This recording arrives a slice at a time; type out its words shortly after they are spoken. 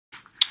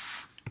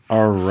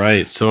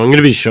Alright, so I'm going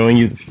to be showing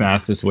you the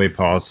fastest way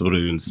possible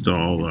to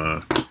install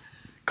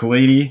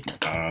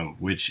Keybot,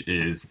 which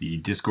is the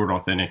Discord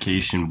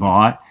authentication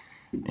bot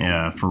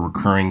for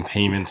recurring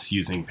payments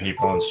using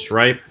PayPal and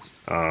Stripe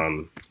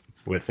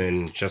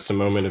within just a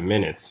moment of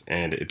minutes.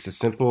 And it's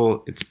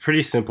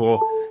pretty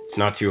simple, it's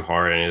not too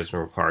hard, and it doesn't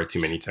require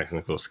too many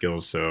technical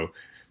skills. So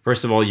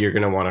first of all, you're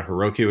going to want a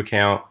Heroku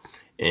account,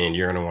 and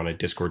you're going to want a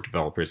Discord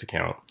developers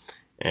account.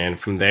 And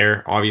from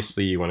there,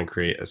 obviously, you want to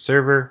create a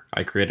server.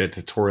 I created a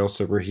tutorial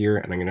server here,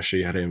 and I'm going to show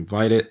you how to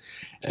invite it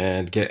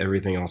and get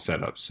everything all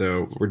set up.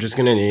 So we're just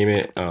going to name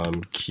it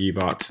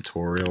Keybot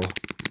tutorial.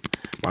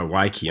 My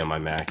Y key on my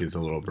Mac is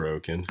a little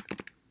broken.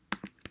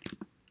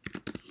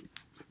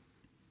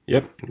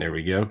 Yep, there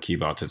we go,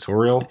 Keybot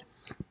tutorial.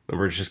 And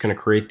we're just going to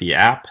create the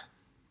app.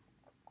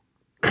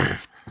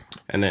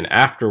 And then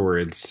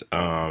afterwards,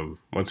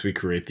 once we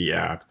create the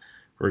app,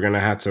 we're going to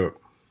have to,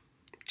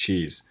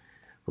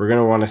 we're going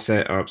to want to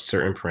set up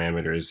certain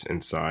parameters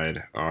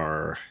inside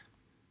our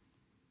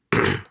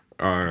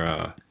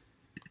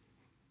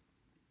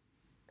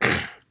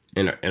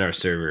in our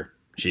server.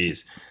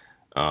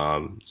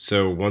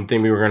 So one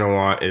thing we were going to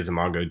want is a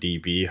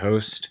MongoDB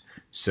host.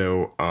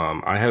 So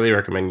I highly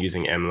recommend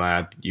using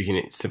MLab. You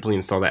can simply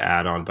install the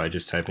add-on by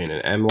just typing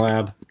in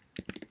MLab,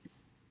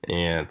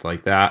 and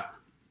like that.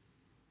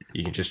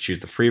 You can just choose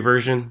the free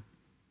version.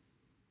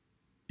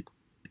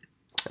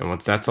 And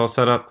once that's all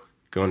set up,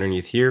 go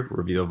underneath here,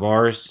 reveal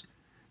vars,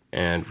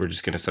 and we're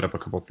just going to set up a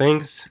couple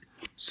things.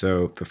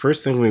 So the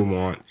first thing we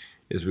want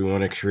is we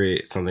want to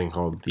create something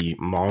called the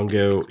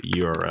Mongo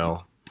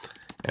URL,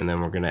 and then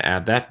we're going to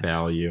add that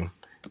value,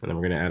 and then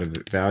we're going to add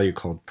a value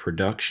called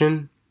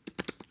production,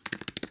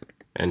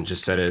 and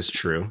just set it as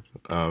true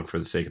for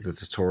the sake of the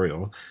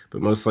tutorial.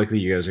 But most likely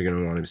you guys are going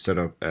to want to set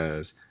up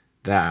as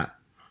that.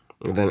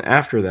 And then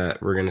after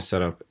that, we're going to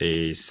set up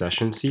a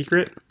session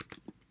secret.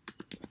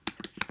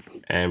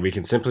 And we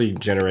can simply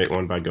generate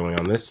one by going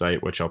on this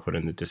site, which I'll put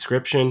in the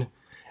description.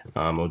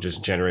 We'll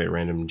just generate a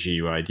random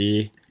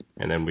GUID,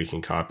 and then we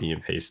can copy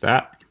and paste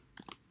that.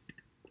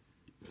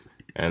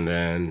 And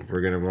then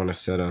we're going to want to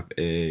set up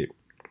a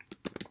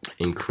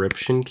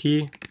encryption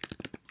key.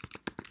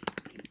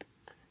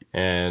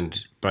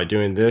 And by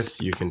doing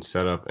this, you can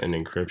set up an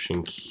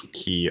encryption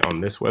key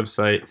on this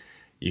website.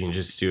 You can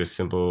just do a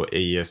simple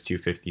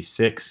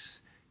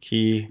AES-256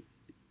 key.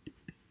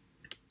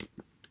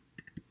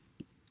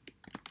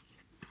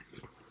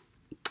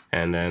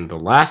 And then the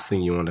last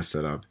thing you want to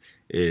set up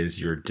is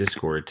your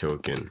Discord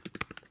token.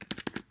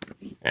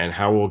 And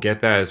how we'll get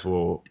that is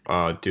we'll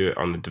do it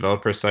on the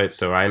developer site.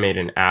 So I made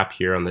an app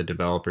here on the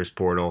developers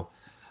portal.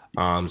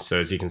 So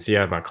as you can see,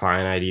 I have my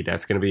client ID.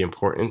 That's going to be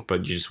important,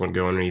 but you just want to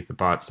go underneath the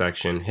bot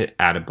section, hit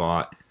add a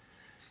bot,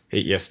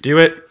 hit yes, do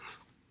it.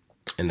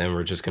 And then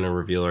we're just going to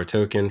reveal our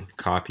token,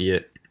 copy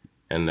it,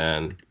 and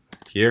then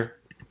here.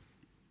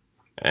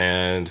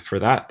 And for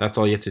that, that's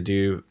all you have to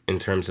do in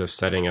terms of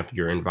setting up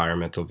your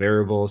environmental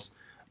variables.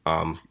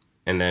 And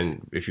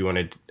then if you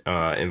want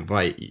to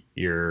invite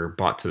your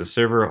bot to the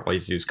server, all you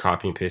have to do is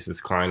copy and paste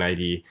this client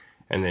ID.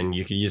 And then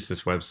you can use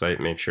this website,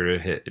 make sure to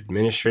hit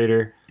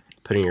administrator,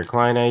 put in your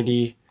client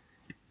ID.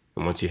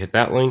 And once you hit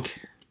that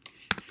link,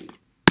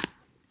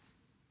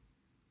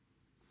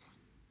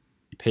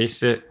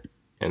 paste it,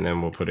 and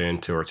then we'll put it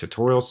into our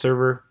tutorial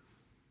server.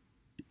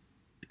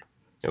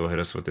 It will hit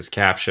us with this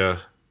CAPTCHA.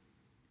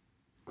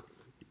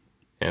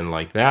 And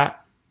like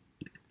that,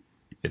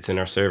 it's in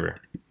our server.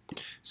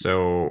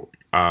 So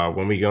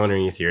when we go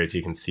underneath here, as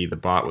you can see, the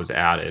bot was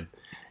added.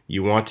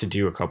 You want to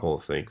do a couple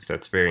of things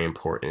that's very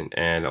important,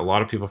 and a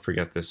lot of people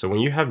forget this. So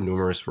when you have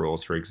numerous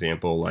roles, for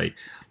example, like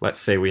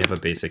let's say we have a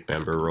basic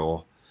member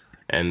role,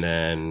 and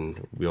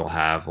then we'll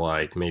have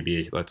like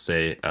maybe let's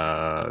say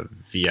a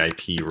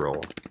VIP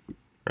role,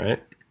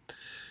 right?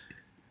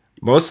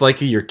 Most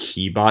likely your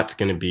Keybot's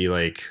going to be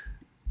like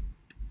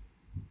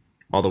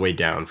all the way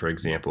down, for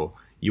example.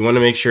 You want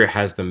to make sure it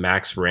has the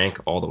max rank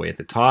all the way at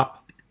the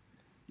top.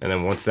 And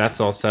then once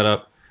that's all set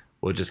up,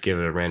 we'll just give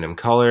it a random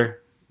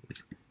color. It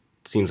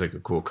seems like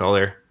a cool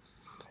color.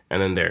 And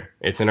then there,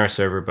 it's in our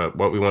server, but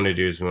what we want to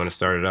do is we want to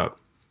start it up.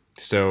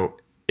 So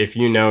if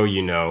you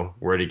know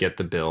where to get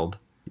the build.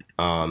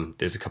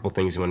 There's a couple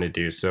things you want to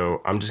do.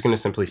 So I'm just going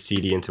to simply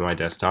CD into my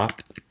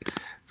desktop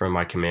from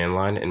my command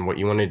line. And what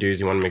you want to do is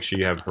you want to make sure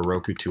you have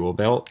Heroku tool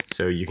belt.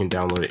 So you can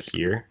download it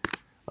here.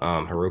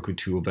 Heroku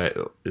tool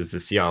belt is the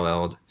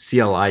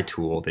CLI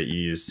tool that you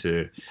use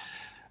to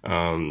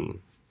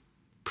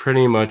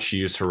pretty much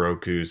use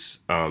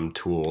Heroku's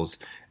tools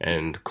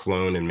and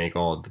clone and make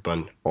all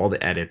the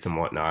edits and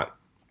whatnot.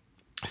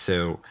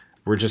 So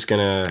we're just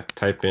gonna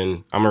type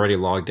in, I'm already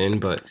logged in,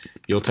 but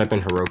you'll type in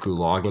Heroku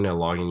login to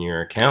log in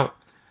your account.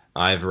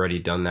 I've already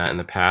done that in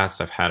the past.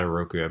 I've had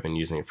Heroku, I've been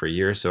using it for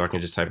years, so I can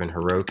just type in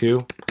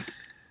Heroku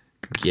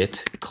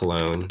git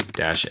clone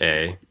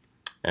 -a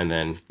and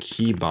then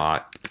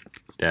Keybot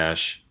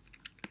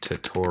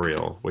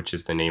tutorial, which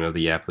is the name of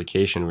the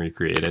application we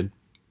created.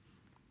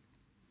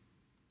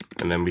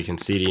 And then we can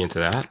CD into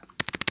that.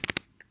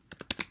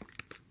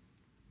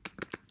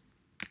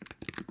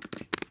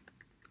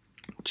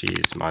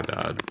 Jeez, my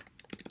bad.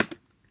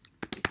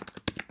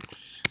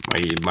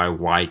 My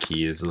Y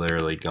key is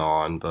literally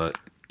gone, but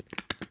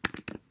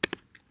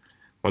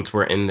once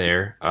we're in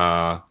there,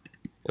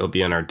 it'll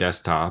be on our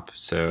desktop.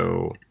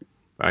 So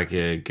I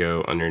could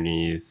go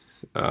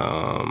underneath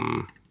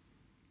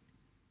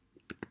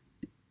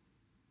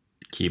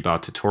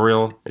Keybot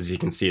tutorial. As you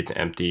can see, it's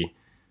empty.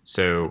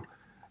 So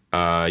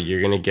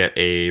you're gonna get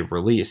a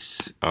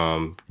release.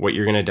 What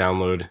you're gonna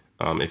download,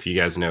 if you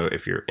guys know,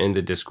 if you're in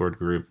the Discord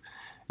group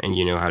and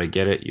you know how to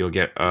get it, you'll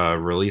get a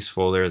release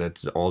folder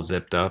that's all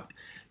zipped up.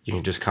 You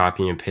can just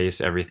copy and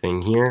paste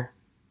everything here.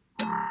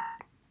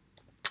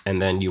 And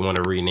then you want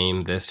to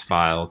rename this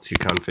file to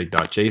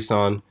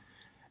config.json.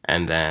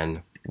 And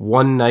then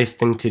one nice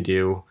thing to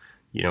do,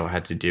 you don't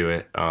have to do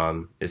it,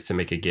 is to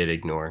make a git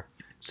ignore.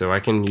 So I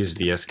can use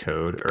VS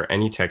Code or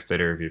any text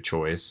editor of your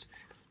choice.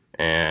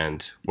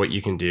 And what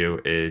you can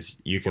do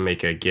is you can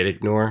make a git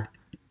ignore.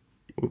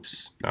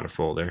 Oops, not a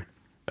folder.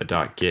 A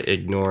 .git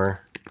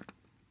ignore.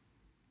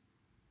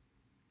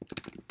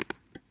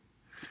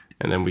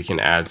 And then we can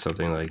add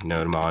something like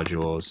node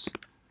modules,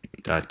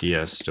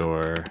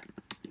 .dsstore,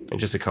 and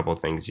just a couple of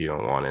things you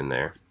don't want in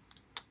there.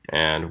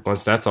 And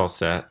once that's all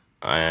set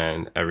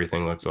and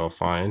everything looks all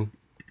fine,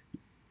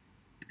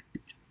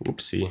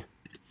 whoopsie,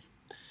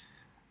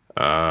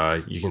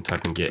 you can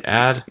type in git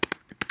add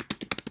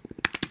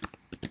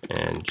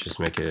and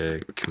just make a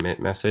commit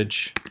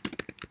message.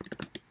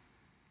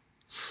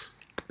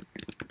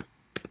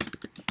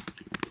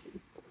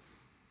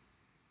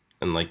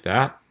 And like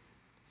that,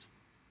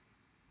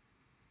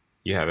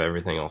 you have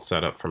everything all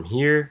set up from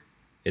here.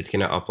 It's going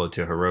to upload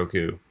to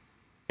Heroku,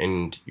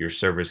 and your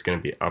server is going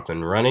to be up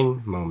and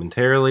running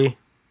momentarily.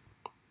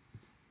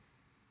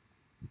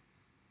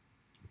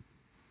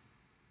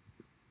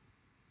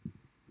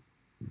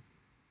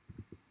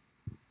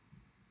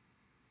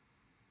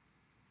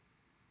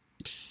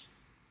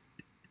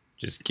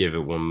 Just give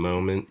it one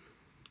moment.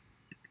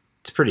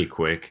 It's pretty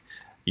quick.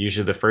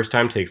 Usually the first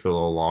time takes a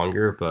little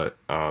longer, but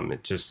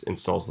it just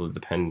installs the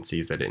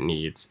dependencies that it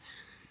needs.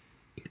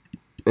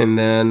 And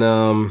then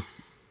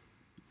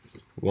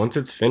once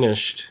it's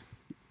finished,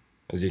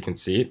 as you can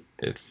see,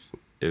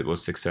 it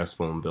was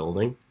successful in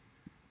building,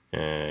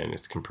 and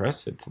it's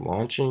compressed, it's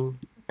launching,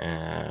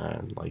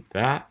 and like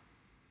that,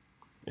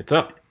 it's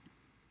up.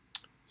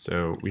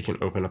 So we can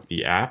open up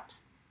the app,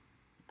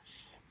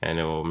 and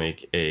it will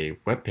make a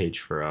web page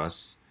for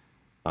us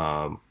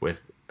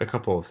with a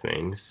couple of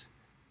things.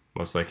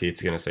 Most likely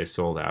it's going to say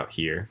sold out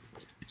here.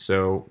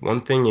 So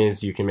one thing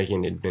is you can make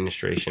an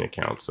administration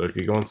account. So if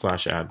you go on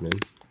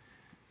 /admin,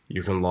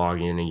 you can log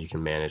in and you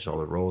can manage all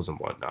the roles and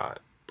whatnot.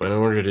 But in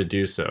order to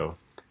do so,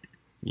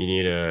 you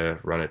need to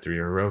run it through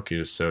your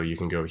Heroku. So you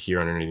can go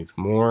here underneath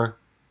more,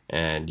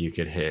 and you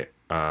could hit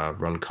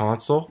run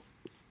console,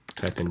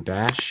 type in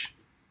bash.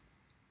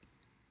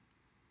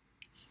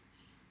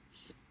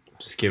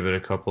 Just give it a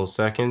couple of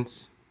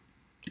seconds.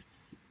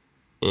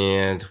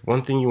 And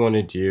one thing you want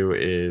to do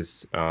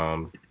is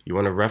you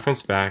want to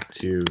reference back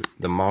to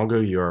the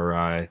Mongo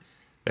URI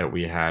that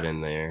we had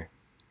in there.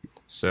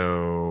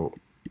 So,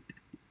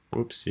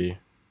 whoopsie.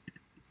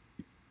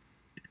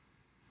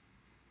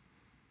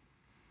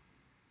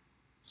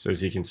 So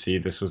as you can see,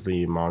 this was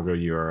the Mongo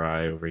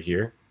URI over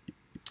here.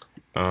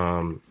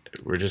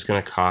 We're just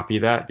going to copy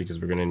that because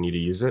we're going to need to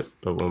use it.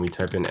 But when we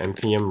type in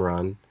npm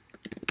run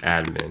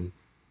admin,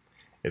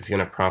 it's going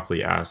to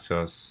promptly ask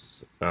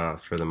us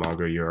for the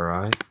Mongo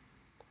URI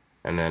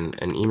and then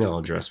an email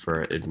address for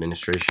our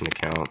administration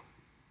account,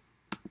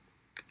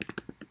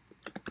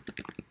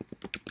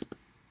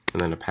 and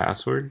then a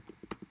password.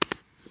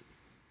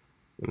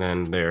 And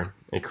then there,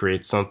 it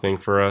creates something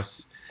for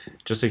us.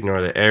 Just ignore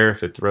the error.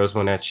 If it throws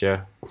one at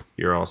you,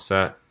 you're all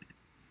set.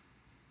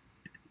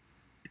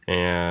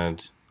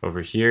 And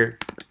over here,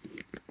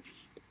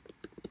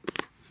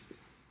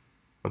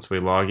 once we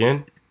log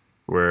in,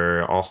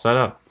 we're all set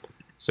up.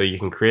 So you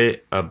can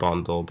create a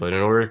bundle, but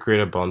in order to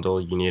create a bundle,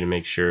 you need to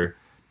make sure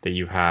that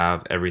you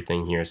have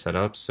everything here set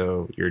up.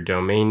 So your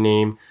domain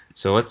name.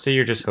 So let's say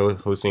you're just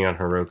hosting on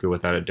Heroku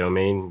without a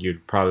domain.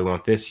 You'd probably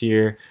want this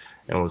here,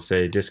 and we'll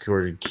say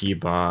Discord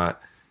Keybot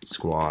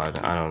Squad.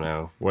 I don't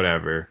know,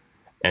 whatever.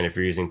 And if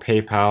you're using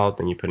PayPal,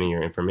 then you put in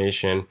your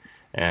information.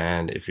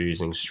 And if you're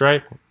using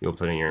Stripe, you'll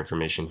put in your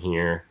information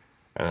here.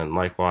 And then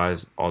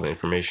likewise, all the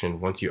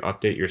information. Once you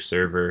update your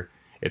server,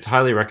 it's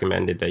highly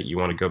recommended that you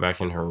want to go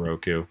back in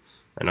Heroku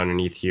and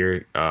underneath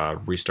here,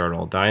 restart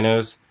all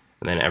dynos,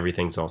 and then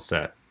everything's all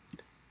set.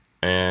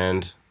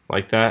 And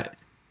like that,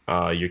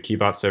 your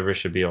Keybot server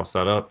should be all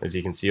set up. As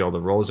you can see, all the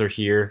roles are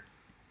here,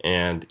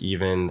 and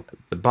even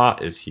the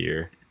bot is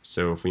here.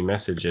 So if we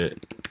message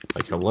it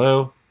like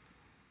hello,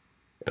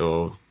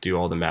 it'll do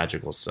all the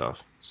magical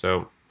stuff.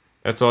 So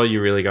that's all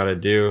you really got to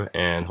do,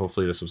 and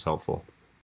hopefully this was helpful.